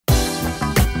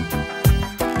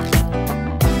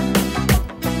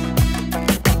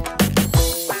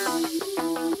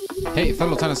Hey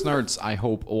fellow tennis nerds, I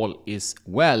hope all is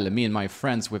well. Me and my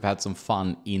friends, we've had some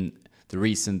fun in the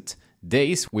recent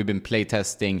days. We've been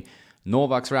playtesting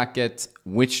Novak's racket,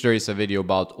 which there is a video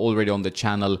about already on the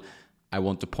channel. I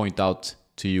want to point out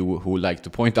to you who like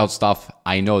to point out stuff.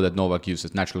 I know that Novak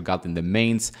uses natural gut in the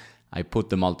mains. I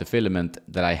put the multi-filament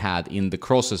that I had in the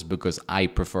crosses because I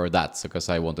prefer that, because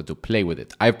I wanted to play with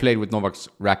it. I've played with Novak's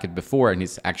racket before and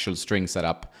his actual string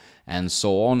setup and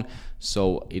so on,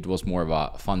 so it was more of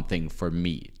a fun thing for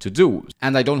me to do.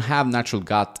 And I don't have natural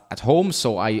gut at home,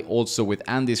 so I also with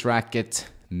Andy's racket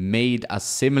made a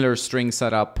similar string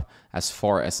setup as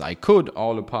far as I could,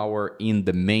 all the power in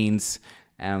the mains,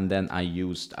 and then I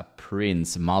used a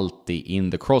Prince multi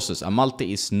in the crosses. A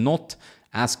multi is not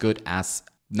as good as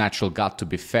natural gut, to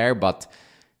be fair, but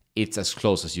it's as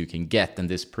close as you can get, and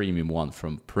this premium one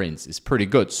from Prince is pretty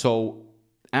good. So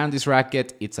Andy's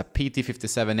racket, it's a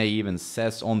PT57A, even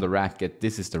says on the racket,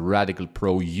 this is the Radical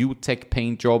Pro U-Tech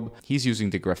paint job. He's using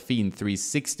the Graphene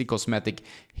 360 cosmetic.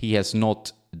 He has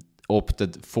not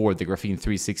opted for the Graphene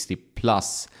 360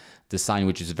 Plus design,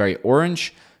 which is very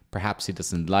orange. Perhaps he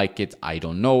doesn't like it, I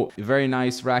don't know. Very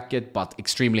nice racket, but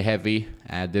extremely heavy.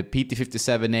 The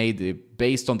PT57A,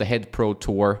 based on the Head Pro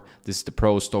Tour, this is the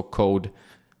Pro stock code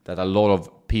that a lot of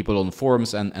people on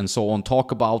forums and so on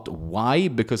talk about. Why?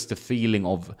 Because the feeling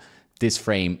of this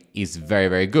frame is very,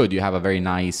 very good. You have a very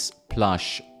nice,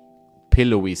 plush,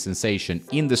 pillowy sensation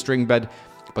in the string bed,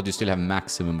 but you still have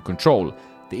maximum control.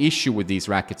 The issue with these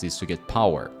rackets is to get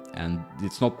power, and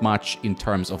it's not much in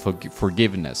terms of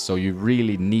forgiveness. So you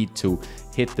really need to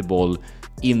hit the ball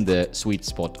in the sweet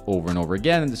spot over and over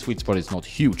again. And the sweet spot is not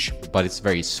huge, but it's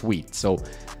very sweet. So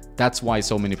that's why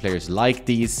so many players like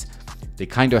these. They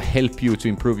kind of help you to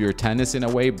improve your tennis in a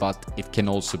way, but it can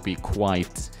also be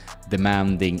quite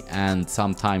demanding, and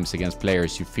sometimes against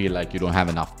players you feel like you don't have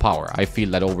enough power. I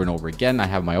feel that over and over again. I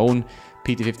have my own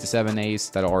PT57As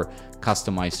that are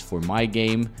customized for my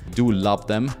game. Do love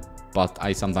them, but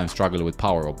I sometimes struggle with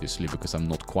power, obviously, because I'm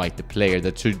not quite the player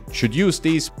that should use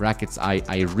these rackets.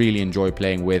 I really enjoy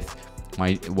playing with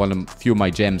few of my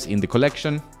gems in the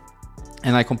collection,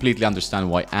 and I completely understand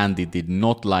why Andy did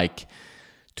not like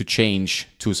to change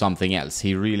to something else.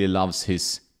 He really loves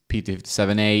his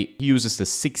PT57A. He uses the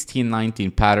 1619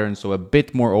 pattern, so a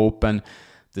bit more open.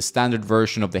 The standard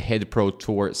version of the Head Pro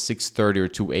Tour 630 or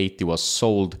 280 was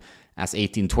sold as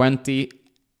 1820,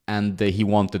 and he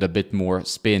wanted a bit more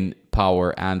spin,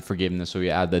 power and forgiveness, so he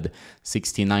added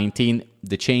 1619.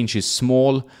 The change is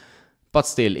small, but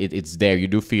still it's there. You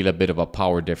do feel a bit of a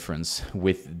power difference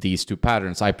with these two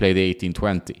patterns. I play the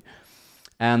 1820.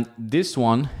 And this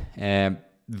one,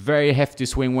 very hefty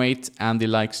swing weight. Andy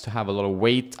likes to have a lot of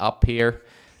weight up here,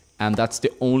 and that's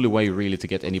the only way really to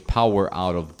get any power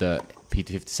out of the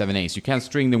PT57As. You can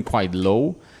string them quite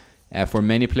low. For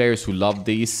many players who love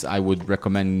these, I would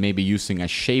recommend maybe using a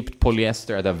shaped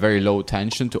polyester at a very low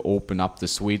tension to open up the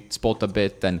sweet spot a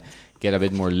bit and get a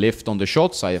bit more lift on the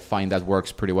shots. I find that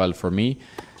works pretty well for me.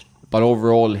 But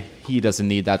overall, he doesn't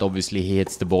need that. Obviously, he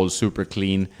hits the ball super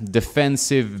clean.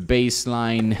 Defensive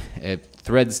baseline,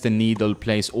 threads the needle,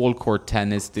 plays all-court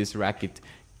tennis. This racket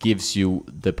gives you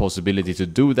the possibility to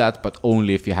do that, but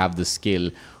only if you have the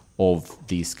skill of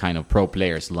these kind of pro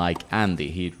players like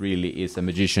Andy. He really is a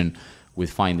magician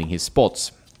with finding his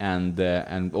spots and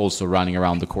also running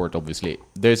around the court, obviously.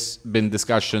 There's been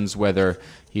discussions whether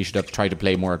he should have tried to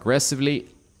play more aggressively.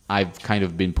 I've kind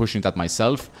of been pushing that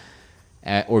myself.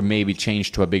 Or maybe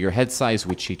change to a bigger head size,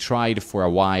 which he tried for a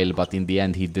while, but in the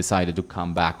end he decided to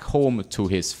come back home to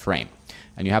his frame.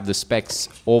 And you have the specs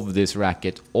of this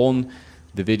racket on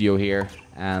the video here,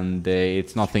 and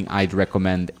it's nothing I'd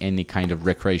recommend any kind of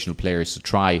recreational players to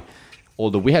try.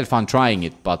 Although we had fun trying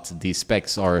it, but the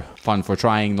specs are fun for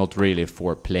trying, not really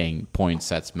for playing point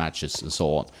sets, matches and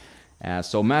so on.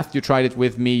 So Matthew tried it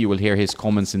with me. You will hear his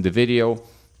comments in the video.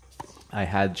 I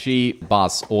had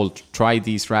Buzz all try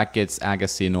these rackets,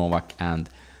 Agassi, Novak and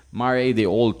Murray. They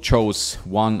all chose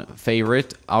one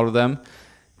favorite out of them.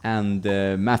 And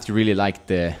Matthew really liked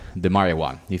the Murray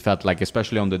one. He felt like,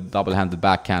 especially on the double-handed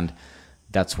backhand,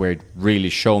 that's where it really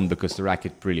shone, because the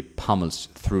racket really pummels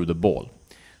through the ball.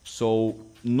 So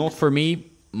not for me.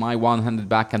 My one-handed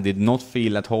backhand did not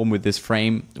feel at home with this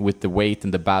frame, with the weight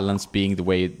and the balance being the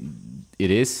way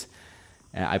it is.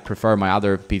 I prefer my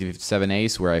other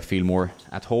PT57As where I feel more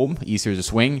at home, easier to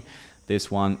swing. This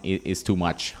one is too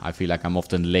much. I feel like I'm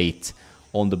often late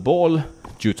on the ball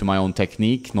due to my own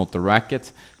technique, not the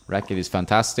racket. Racket is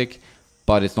fantastic,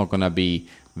 but it's not going to be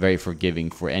very forgiving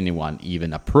for anyone,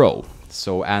 even a pro.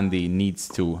 So Andy needs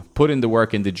to put in the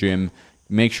work in the gym,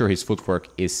 make sure his footwork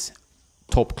is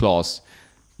top class,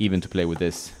 even to play with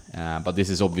this. But this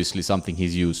is obviously something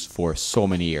he's used for so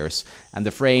many years. And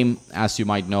the frame, as you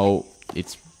might know,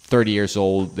 it's 30 years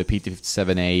old, the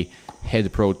PT57A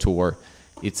Head Pro Tour.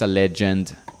 It's a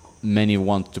legend. Many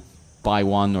want to buy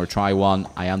one or try one.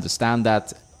 I understand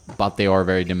that, but they are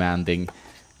very demanding.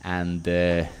 And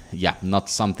yeah, not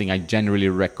something I generally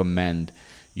recommend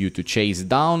you to chase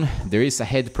down. There is a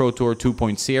Head Pro Tour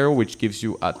 2.0, which gives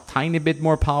you a tiny bit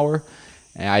more power.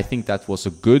 I think that was a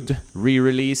good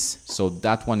re-release, so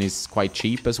that one is quite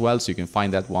cheap as well, so you can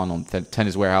find that one on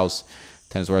Tennis Warehouse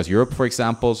Europe, for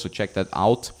example, so check that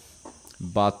out.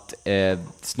 But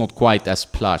it's not quite as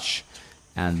plush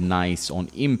and nice on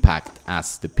impact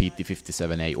as the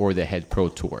PT57A or the Head Pro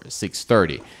Tour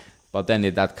 630, but then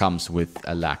that comes with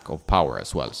a lack of power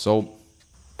as well. So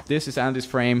this is Andy's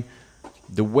frame.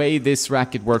 The way this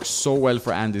racket works so well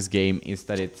for Andy's game is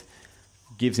that it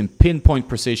gives him pinpoint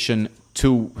precision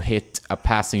to hit a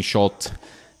passing shot,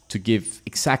 to give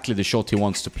exactly the shot he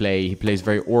wants to play. He plays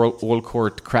very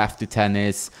all-court, crafty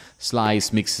tennis,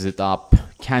 slice, mixes it up,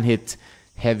 can hit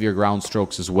heavier ground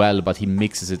strokes as well, but he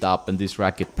mixes it up, and this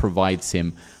racket provides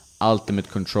him ultimate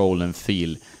control and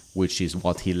feel, which is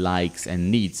what he likes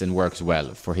and needs and works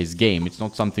well for his game. It's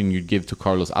not something you'd give to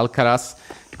Carlos Alcaraz.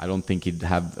 I don't think he'd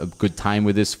have a good time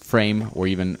with this frame, or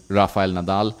even Rafael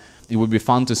Nadal. It would be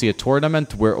fun to see a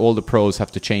tournament where all the pros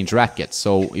have to change rackets.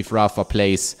 So if Rafa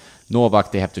plays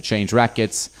Novak, they have to change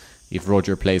rackets. If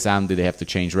Roger plays Andy, they have to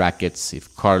change rackets.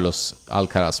 If Carlos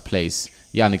Alcaraz plays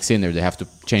Jannik Sinner, they have to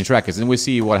change rackets. And we'll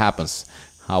see what happens,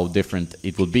 how different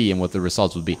it will be and what the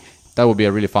results will be. That would be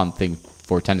a really fun thing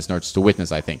for tennis nerds to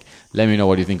witness, I think. Let me know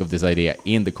what you think of this idea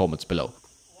in the comments below.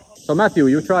 So Matthew,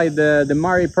 you tried the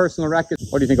Murray personal racket.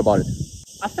 What do you think about it?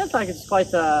 I felt like it's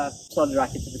quite a solid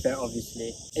racket, to be fair,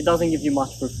 obviously. It doesn't give you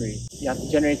much for free. You have to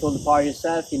generate all the power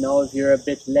yourself, you know, if you're a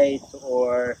bit late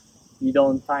or you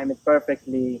don't time it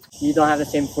perfectly, you don't have the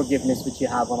same forgiveness which you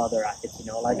have on other rackets, you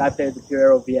know. Like I play with the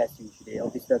Pure VS usually,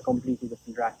 obviously a completely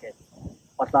different racket.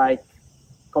 But like,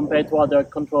 compared to other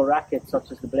control rackets,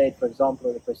 such as the Blade, for example,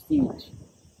 or the Prestige,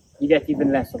 you get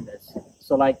even less on this.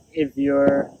 So like, if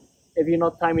you're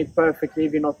not timing it perfectly,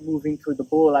 if you're not moving through the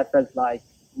ball, I felt like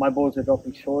my balls are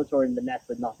dropping short or in the net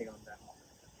with nothing on them.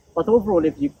 But overall,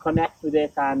 if you connect with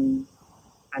it and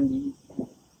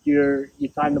you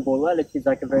time the ball well, it feels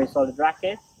like a very solid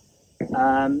racket.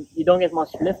 You don't get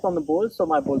much lift on the ball, so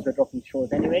my balls were dropping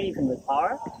short anyway, even with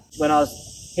power. When I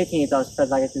was hitting it, I felt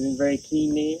like it was doing very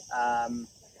cleanly,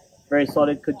 very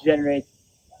solid, could generate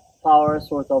power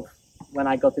sort of when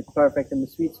I got it perfect in the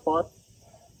sweet spot.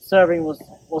 Serving was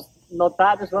not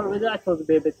bad as well with it. I thought it would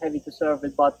be a bit heavy to serve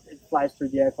it, but it flies through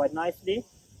the air quite nicely.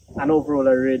 And overall,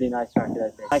 a really nice racket, I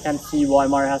think. I can see why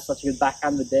Murray has such a good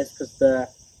backhand with this, because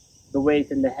the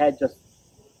weight in the head just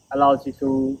allows you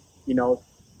to, you know,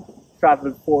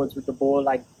 travel forwards with the ball,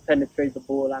 like penetrate the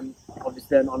ball, and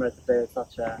obviously an honor to play with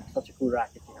such a cool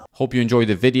racket, you know. Hope you enjoyed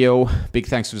the video. Big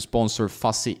thanks to the sponsor,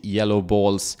 Fuzzy Yellow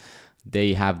Balls.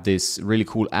 They have this really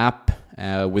cool app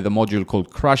with a module called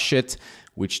Crush It,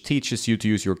 which teaches you to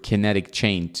use your kinetic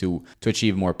chain to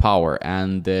achieve more power.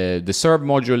 And the serve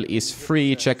module is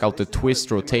free. Check out the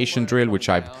twist rotation drill, which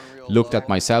I've looked at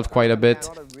myself quite a bit.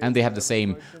 And they have the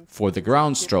same for the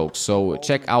ground stroke. So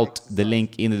check out the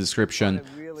link in the description.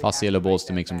 Fuzzy Yellow Balls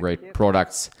to make some great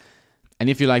products. And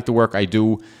if you like the work I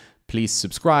do, please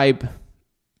subscribe.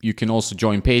 You can also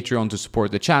join Patreon to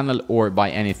support the channel or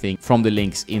buy anything from the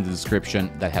links in the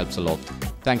description. That helps a lot.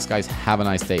 Thanks guys, have a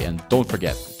nice day, and don't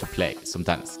forget to play some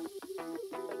tennis.